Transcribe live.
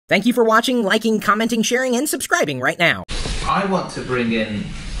Thank you for watching, liking, commenting, sharing, and subscribing right now. I want to bring in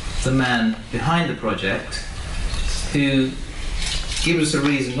the man behind the project who gives us a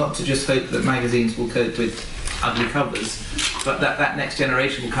reason not to just hope that magazines will cope with ugly covers, but that next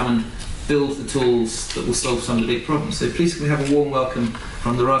generation will come and build the tools that will solve some of the big problems. So please can we have a warm welcome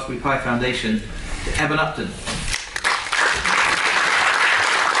from the Raspberry Pi Foundation to Eben Upton.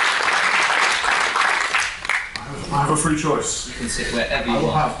 I have a free choice. You can sit wherever you want. I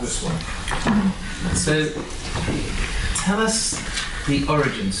will have this one. So, tell us the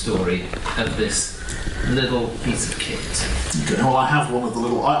origin story of this little piece of kit. Okay, well, I have one of the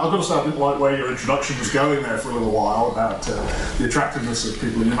little... I've got to say, I didn't like where your introduction was going there for a little while about the attractiveness of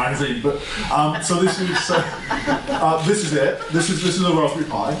people in the magazine. But so this is it. This is a Raspberry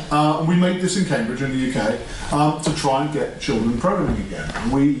Pi, and we made this in Cambridge in the UK to try and get children programming again.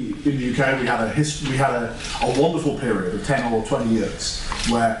 And we in the UK we had a wonderful period of 10 or 20 years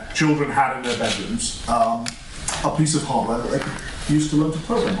where children had in their bedrooms a piece of hardware that they could use to learn to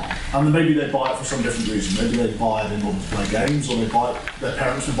program on. And then maybe they'd buy it for some different reason. Maybe they'd buy it in order to play games, or their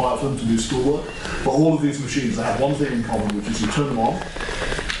parents would buy it for them to do schoolwork. But all of these machines, they have one thing in common, which is you turn them on,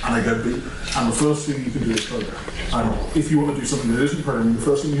 and they go beep, and the first thing you can do is program. And if you want to do something that isn't programming, the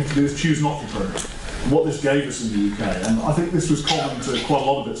first thing you have to do is choose not to program. And what this gave us in the UK, and I think this was common to quite a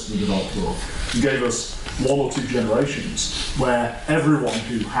lot of bits of the developed world, it gave us one or two generations where everyone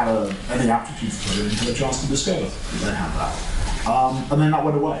who had any aptitude for programming had a chance to discover that they had that. And then that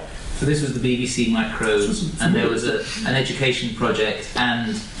went away. So this was the BBC Micro, and there was an education project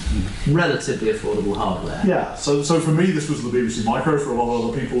and relatively affordable hardware. Yeah, so for me this was the BBC Micro. For a lot of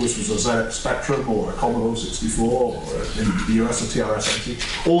other people this was a ZX Spectrum or a Commodore 64 or in the US a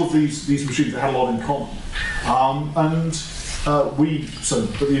TRS-80. All of these machines, they had a lot in common. So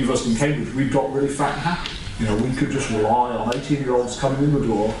at the university in Cambridge, we got really fat and happy. You know, we could just rely on 18-year-olds coming in the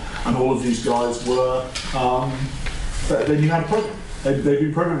door, and all of these guys were, they knew how to program. They'd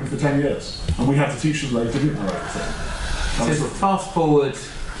been programming for 10 years, and we had to teach them they didn't know everything. So fast forward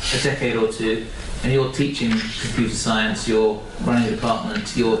a decade or two, and you're teaching computer science, you're running a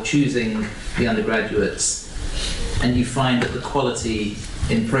department, you're choosing the undergraduates, and you find that the quality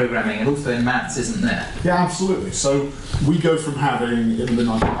in programming and also in maths isn't there. Yeah, absolutely. So we go from having, in the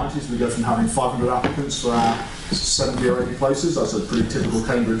mid-1990s, we go from having 500 applicants for our 70 or 80 places. That's a pretty typical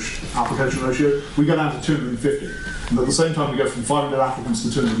Cambridge application ratio. We go down to 250. And at the same time we go from 500 applicants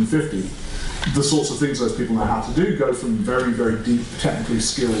to 250, the sorts of things those people know how to do go from very, very deep, technically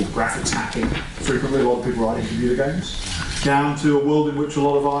skilled graphics hacking, frequently a lot of people writing computer games, down to a world in which a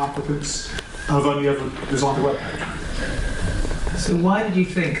lot of our applicants have only ever designed a web page. So why did you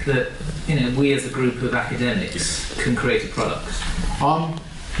think that, we as a group of academics can create a product?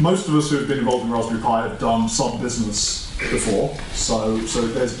 Most of us who have been involved in Raspberry Pi have done some business before, so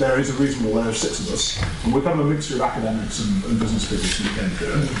there is a reasonable, there are 6 of us, and we're kind of a mixture of academics and business people who came to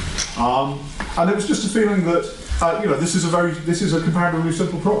it. And it was just a feeling that this is a comparatively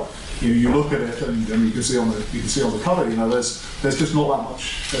simple product. You look at it and you can see on the cover, there's just not that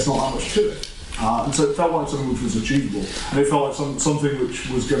much to it. And so it felt like something which was achievable, and it felt like something which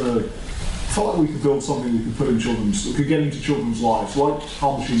was felt like we could build something we could put in we could get into children's lives, like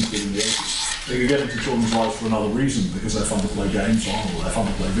how machines did in the 80s. They could get into children's lives for another reason, because they're fun to play games on, or they're fun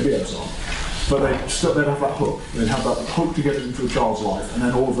to play videos on. But they'd have that hook. They'd have that hook to get into a child's life, and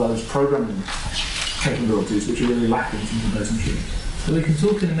then all of those programming capabilities which are really lacking from today's machines. So we can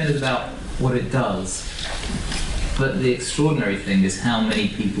talk in a minute about what it does. But the extraordinary thing is how many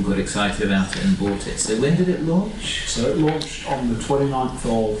people got excited about it and bought it. So when did it launch? So it launched on the 29th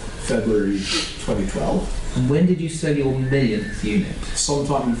of February 2012. And when did you sell your millionth unit?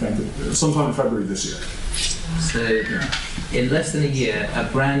 Sometime in February this year. So in less than a year, a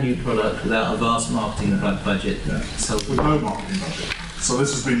brand new product without a vast marketing budget. Yeah. Sold. With no marketing budget. So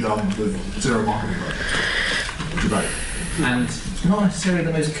this has been done with zero marketing budget. Debate. And not necessarily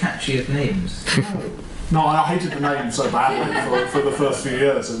the most catchy of names. No, I hated the name so badly for the first few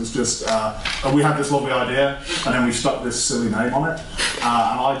years. It was just, we had this lovely idea, and then we stuck this silly name on it, and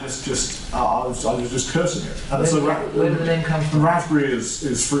I was just cursing it. Where did the name come from? Raspberry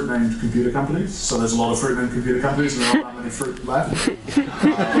is fruit-named computer companies, so there's a lot of fruit-named computer companies, and there aren't that many fruit left.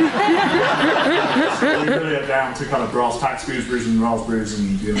 We really are down to kind of brass tacks, gooseberries and raspberries,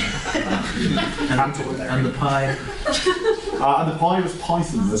 and and the Pi. And the Pi was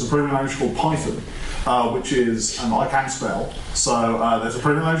Python. There's a programming language called Python. Which is, and I can spell, so there's a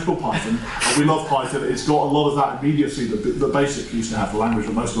programming language called Python, and we love Python. It's got a lot of that immediacy that BASIC used to have, the language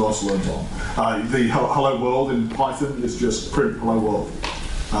that most of us learned on. The hello world in Python is just print hello world.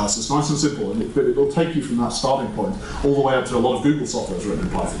 So it's nice and simple, but it'll take you from that starting point all the way up to a lot of Google software is written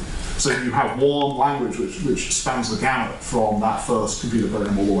in Python. So you have one language which spans the gamut from that first computer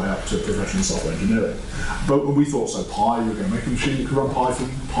program all the way up to professional software engineering. But when we thought, so Pi, you're going to make a machine that could run Python,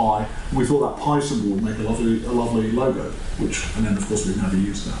 Pi, and we thought that Pi symbol would make a lovely logo, and then of course we've never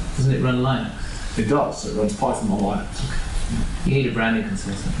used that. Doesn't it run Linux? It does, so it runs Python on Linux. You need a branding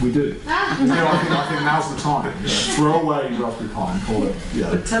consultant. We do. I think now's the time. Throw away Raspberry Pi and call it.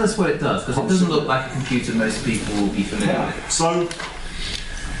 Yeah. But tell us what it does, because it doesn't look like a computer most people will be familiar with. So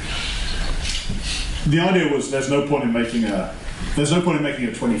the idea was there's no point in making a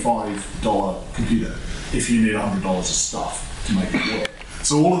 $25 computer if you need $100 of stuff to make it work.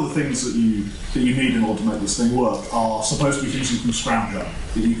 So all of the things that you need in order to make this thing work are supposed to be things you can scrounge up,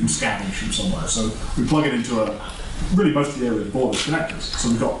 that you can scavenge from somewhere. So we plug it into really most of the area of the board is connectors. So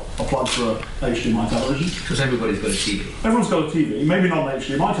we've got a plug for a HDMI television. Because everybody's got a TV. Everyone's got a TV, maybe not an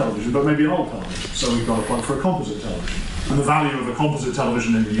HDMI television, but maybe an old television. So we've got a plug for a composite television. And the value of a composite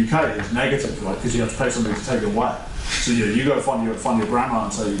television in the UK is negative, right? Because you have to pay somebody to take it away. So you go find your grandma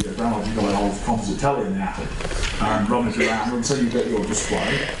and say, grandma, you've got an old composite telly in the attic, and run it around until you get your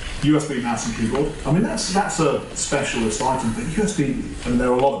display. USB mouse and keyboard. I mean, that's a specialist item, but USB, and there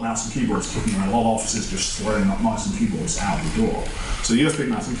are a lot of mouse and keyboards kicking around. A lot of offices just throwing up mice and keyboards out the door. So USB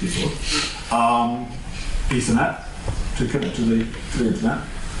mouse and keyboard. Ethernet to connect to the internet.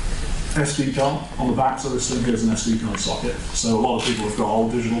 SD card on the back, so this thing here is an SD card socket. So a lot of people have got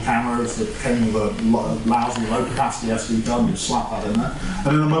old digital cameras that came with a lousy low capacity SD card, and you slap that in there. And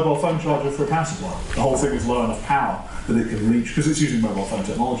then a mobile phone charger for a power supply. The whole thing is low enough power that it can reach, because it's using mobile phone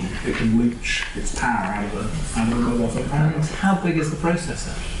technology, it can reach its power out of the mobile phone power. And how big is the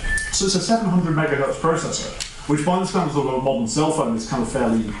processor? So it's a 700 megahertz processor, which by the standards of a modern cell phone is kind of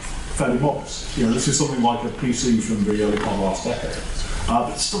fairly modest. You know, this is something like a PC from the early part of last decade.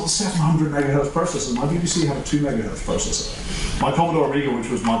 But it's still a 700 megahertz processor. My BBC had a 2 megahertz processor. My Commodore Amiga, which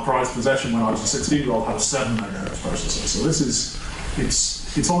was my prized possession when I was a 16-year-old, had a 7 megahertz processor. So this is,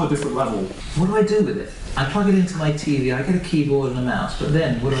 it's on a different level. What do I do with it? I plug it into my TV, I get a keyboard and a mouse, but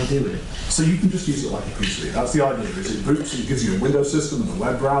then what do I do with it? So you can just use it like a PC. That's the idea. Is it boots, it gives you a Windows system and a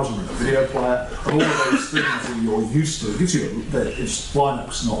web browser and a video player, and all of those things that you're used to. It gives you it's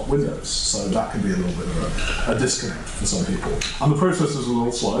Linux, not Windows, so that can be a little bit of a disconnect for some people. And the processor's a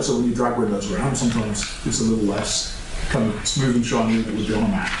little slow, so when you drag Windows around, sometimes it's a little less kind of smooth and shiny than it would be on a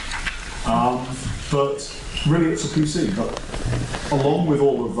Mac. But really it's a PC, but along with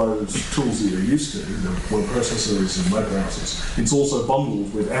all of those tools that you're used to, the web processors and web browsers, it's also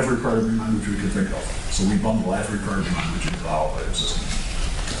bundled with every programming language we can think of. So we bundle every programming language into our operating system.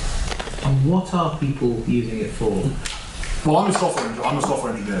 And what are people using it for? Well, I'm a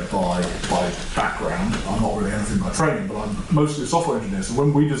software engineer by background. I'm not really anything by training, but I'm mostly a software engineer. So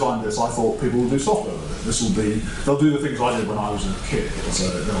when we designed this, I thought people will do software with it. They'll do the things I did when I was a kid. So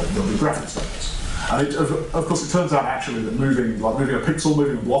they'll do graphics demos. And of course, it turns out actually that moving a pixel,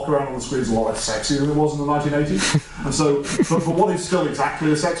 moving a block around on the screen is a lot less sexy than it was in the 1980s. And so, but what is still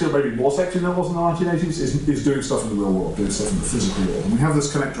exactly as sexy, or maybe more sexy than it was in the 1980s, is doing stuff in the real world, doing stuff in the physical world. And we have this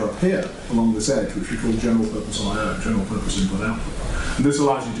connector up here along this edge, which we call general purpose I/O, general purpose input output. And this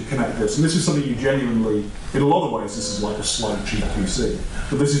allows you to connect this. And this is something you genuinely, in a lot of ways, this is like a slow, cheap PC.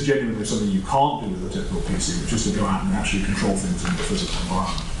 But this is genuinely something you can't do with a typical PC, which is to go out and actually control things in the physical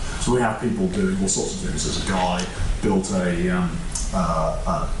environment. So we have people doing all sorts of things. There's a guy built an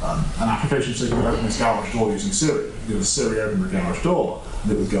application so he could open his garage door using Siri. He would Siri open the garage door,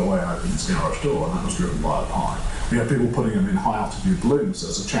 and it would go away and open his garage door, and that was driven by a Pi. We have people putting them in high-altitude balloons.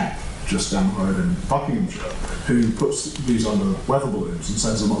 There's a chap just down the road in Buckinghamshire who puts these under weather balloons and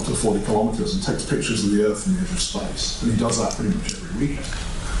sends them up to 40 kilometres and takes pictures of the Earth from the edge of space. And he does that pretty much every weekend.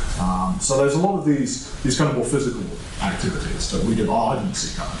 So there's a lot of these kind of more physical activities that we did. I didn't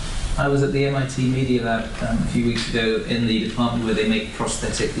see coming. I was at the MIT Media Lab a few weeks ago in the department where they make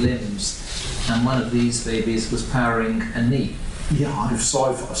prosthetic limbs, and one of these babies was powering a knee. Yeah, I've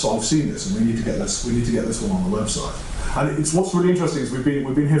seen this, and we need to get this one on the website. And it's what's really interesting is we've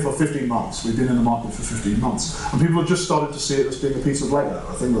been here for 15 months. We've been in the market for 15 months, and people have just started to see it as being a piece of Lego,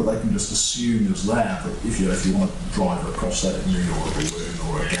 a thing that they can just assume is there. But if you want to drive a prosthetic knee or a balloon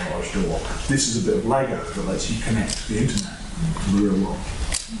or a garage door, this is a bit of Lego that lets you connect the internet to the real world.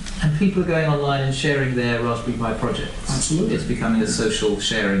 And people are going online and sharing their Raspberry Pi projects. Absolutely. It's becoming a social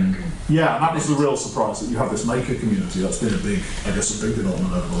sharing. Yeah, and that was the real surprise, that you have this maker community. That's been a big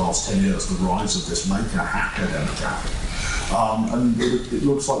development over the last 10 years, the rise of this maker hacker demographic. And it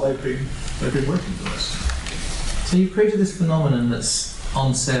looks like they've been working for this. So you've created this phenomenon that's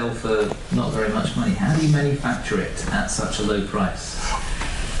on sale for not very much money. How do you manufacture it at such a low price?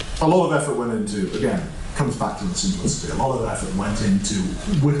 a lot of effort went into, again, comes back to the simplicity, a lot of effort went into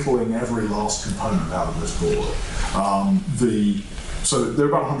whittling every last component out of this board. So there are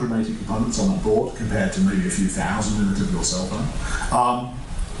about 180 components on that board compared to maybe a few thousand in a typical cell phone.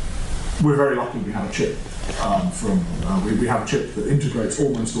 We're very lucky we have a chip we have a chip that integrates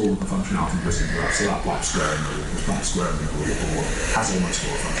almost all of the functionality listed in that. So that black square in the middle of the board has almost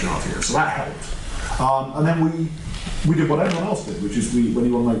all the functionality here. So that helped. And then we did what everyone else did, which is when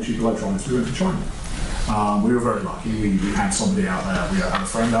you want to make cheap electronics, we went to China. We were very lucky. We had somebody out there, we had a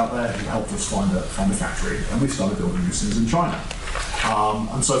friend out there who helped us find a factory, and we started building these things in China.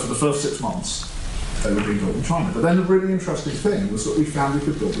 And so for the first 6 months, they were being built in China. But then the really interesting thing was that we found we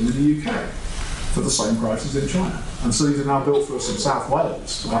could build them in the UK for the same price as in China. And so these are now built for us in South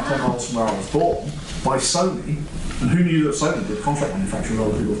Wales, about 10 miles from where I was born, by Sony. And who knew that Sony did contract manufacture of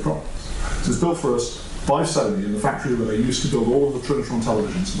other people's products? So it's built for us by Sony in the factory where they used to build all of the Trinitron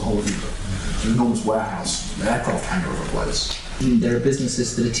televisions in the whole of Europe. An enormous warehouse, an aircraft hangar of a place. There are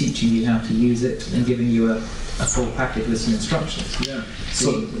businesses that are teaching you how to use it and giving you a full package with some instructions. Yeah.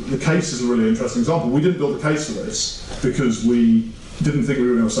 So the case is a really interesting example. We didn't build a case for this because we didn't think we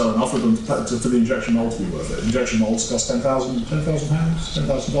were going to sell enough of them for the injection mold to be worth it. Injection molds cost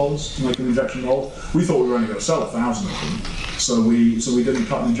 £10,000 to make an injection mold. We thought we were only going to sell 1,000 of them, so we didn't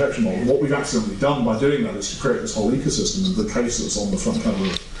cut an injection mold. What we've accidentally done by doing that is to create this whole ecosystem. And the case that's on the front cover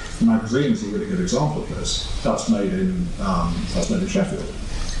of the magazine is a really good example of this. That's made in Sheffield.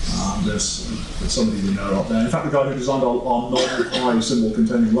 There's somebody we know up there. In fact, the guy who designed our non-I symbol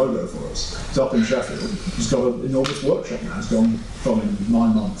containing logo for us is up in Sheffield. He's got an enormous workshop now. He's gone in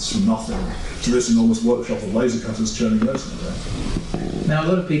 9 months from nothing to this enormous workshop of laser cutters churning resin. Now, a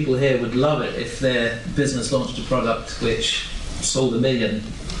lot of people here would love it if their business launched a product which sold 1 million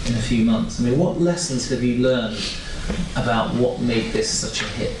in a few months. I mean, what lessons have you learned about what made this such a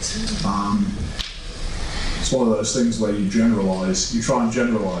hit? It's one of those things where you generalise, you try and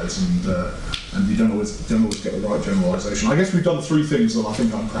generalise, and you don't always get the right generalisation. I guess we've done 3 things that I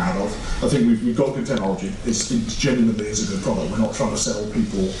think I'm proud of. I think we've got good technology. It genuinely is a good product. We're not trying to sell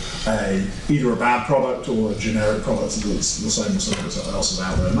people either a bad product or a generic product that's the same as something else is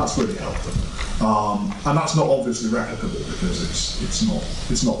out there, and that's really helped them. And that's not obviously replicable because it's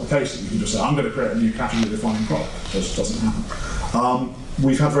not the case that you can just say, I'm going to create a new category-defining product. It just doesn't happen.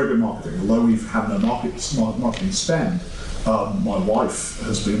 We've had very good marketing. Although we've had no marketing spend, my wife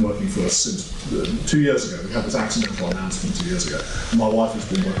has been working for us since 2 years ago. We had this accidental announcement 2 years ago. And my wife has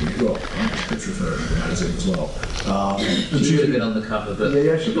been working as well. I have a picture of her in the magazine as well. And she would have been on the cover, but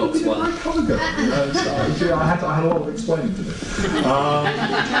yeah, she got a cover girl. I had a lot of explaining to do.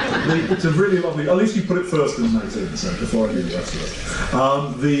 It's a really lovely. At least you put it first in the magazine, so before I do the rest of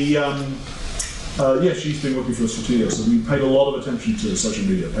it. Yeah, she's been working for us for 2 years, so we paid a lot of attention to social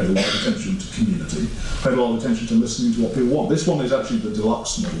media, paid a lot of attention to community, paid a lot of attention to listening to what people want. This one is actually the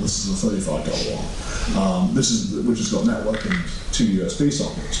deluxe model. This is a $35 one. Which has got network and 2 USB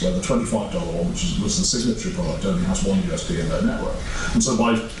sockets, where the $25 one, which was the signature product, only has 1 USB and no network. And so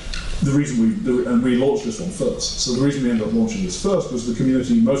we launched this one first. So the reason we ended up launching this first was the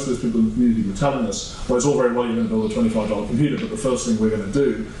community, most of those people in the community were telling us, well, it's all very well you're going to build a $25 computer, but the first thing we're going to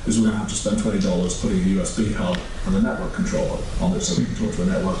do is we're going to have to spend $20 putting a USB hub and a network controller on it so we can talk to a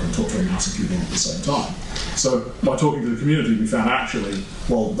network and talk to a mouse and keyboard at the same time. So by talking to the community, we found actually,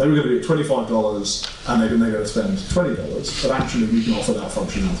 well, they were going to be at $25 and they're going to spend $20, but actually we can offer that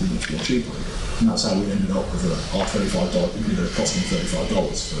functionality much more cheaply. And that's how we ended up with our $25 computer costing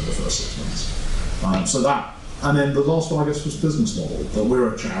 $35 for the first 6 months. And then the last one, I guess, was business model. That we're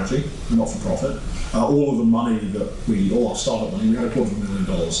a charity, not for profit. All of the money all our startup money, we had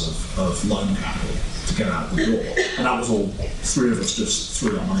 $250,000 of loan capital to get out the door. And that was all 3 of us just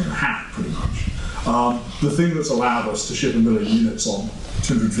threw our money in a hat, pretty much. The thing that's allowed us to ship 1 million units on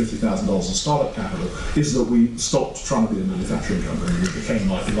 $250,000 in startup capital is that we stopped trying to be a manufacturing company. We became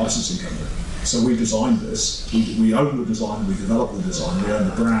like a licensing company. So we designed this, we own the design, we develop the design, we own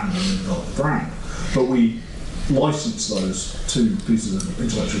the brand, and we develop the brand. But we license those 2 pieces of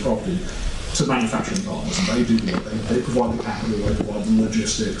intellectual property to manufacturing partners, and they do the work. They provide the capital, they provide the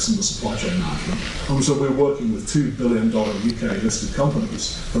logistics and the supply chain management. And so we're working with $2 billion UK listed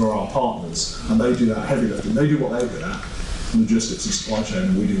companies who are our partners, and they do that heavy lifting. They do what they're good at, logistics and supply chain,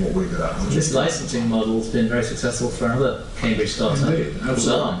 and we do what we're good at. This licensing model has been very successful for another Cambridge startup. Indeed,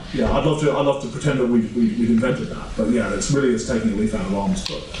 absolutely. Yeah, I'd love to pretend that we'd invented that, but yeah, it's taking a leaf out of Arm's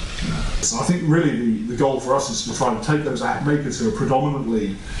book. So I think really the goal for us is to try to take those app makers who are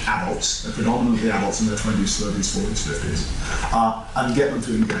predominantly adults in their 20s, 30s, 40s, 50s, and get them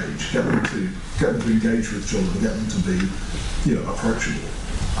to engage with children, get them to be, approachable.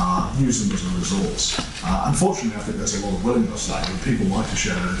 use them as a resource. Unfortunately, I think there's a lot of willingness there. People like to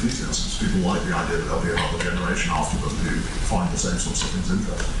share their enthusiasms. People like the idea that there'll be another generation after them who find the same sorts of things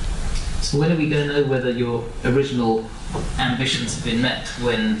interesting. So when are we going to know whether your original ambitions have been met,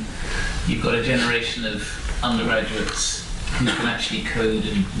 when you've got a generation of undergraduates who can actually code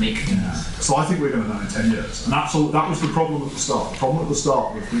and make things? Yeah. So I think we're going to know in 10 years. And that was the problem at the start. The problem at the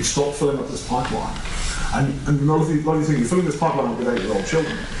start was we stopped filling up this pipeline. And a lot of you think you're filling this pipeline up with 8-year-old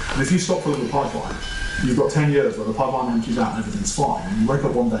children. And if you stop filling the pipeline, you've got 10 years where the pipeline empties out and everything's fine. And you wake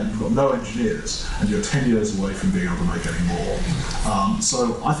up one day and you've got no engineers, and you're 10 years away from being able to make any more.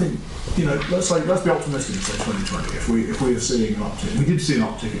 So I think, let's be optimistic and say 2020. If we are seeing an uptick, we did see an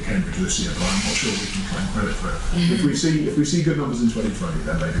uptick at Cambridge this year, but I'm not sure we can claim credit for it. If we see good numbers in 2020,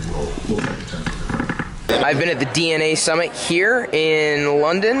 then maybe we'll take a 10%. I've been at the DNA Summit here in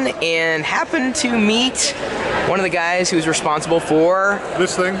London and happened to meet one of the guys who's responsible for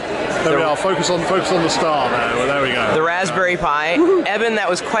this thing. There we are. Focus on the star there. Well, there we go. The Raspberry Pi. Eben, that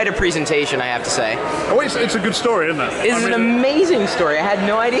was quite a presentation, I have to say. Oh, it's a good story, isn't it? It's an amazing story. I had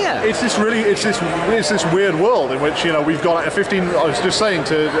no idea. It's this weird world in which we've got a 15. I was just saying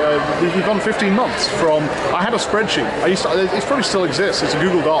we've gone 15 months from. I had a spreadsheet. It probably still exists. It's a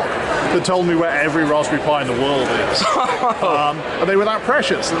Google Doc that told me where every Raspberry Pi in the world is. And they were that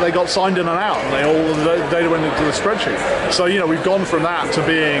precious that they got signed in and out, and all the data went into the spreadsheet. So we've gone from that to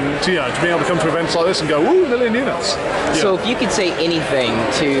being able to come to events like this and go, ooh, 1 million units. So if you could say anything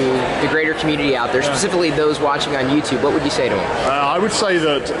to the greater community out there, specifically those watching on YouTube, what would you say to them? I would say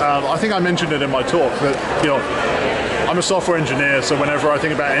that I think I mentioned it in my talk that I'm a software engineer, so whenever I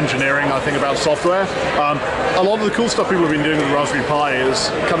think about engineering, I think about software. A lot of the cool stuff people have been doing with the Raspberry Pi is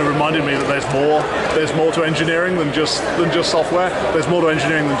kind of reminded me that there's more to engineering than just software. There's more to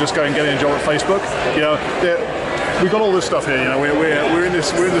engineering than just going and getting a job at Facebook. We've got all this stuff here. We're in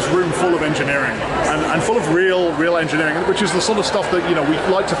this room full of engineering and full of real engineering, which is the sort of stuff that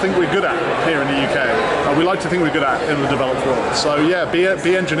we like to think we're good at here in the UK. We like to think we're good at in the developed world. So yeah,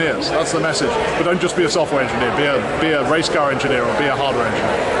 be engineers. That's the message. But don't just be a software engineer. Be a race car engineer or be a hardware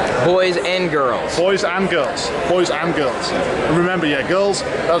engineer. Boys and girls. Boys and girls. Boys and girls. And remember, girls.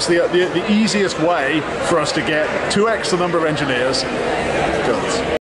 That's the easiest way for us to get 2x the number of engineers. Girls.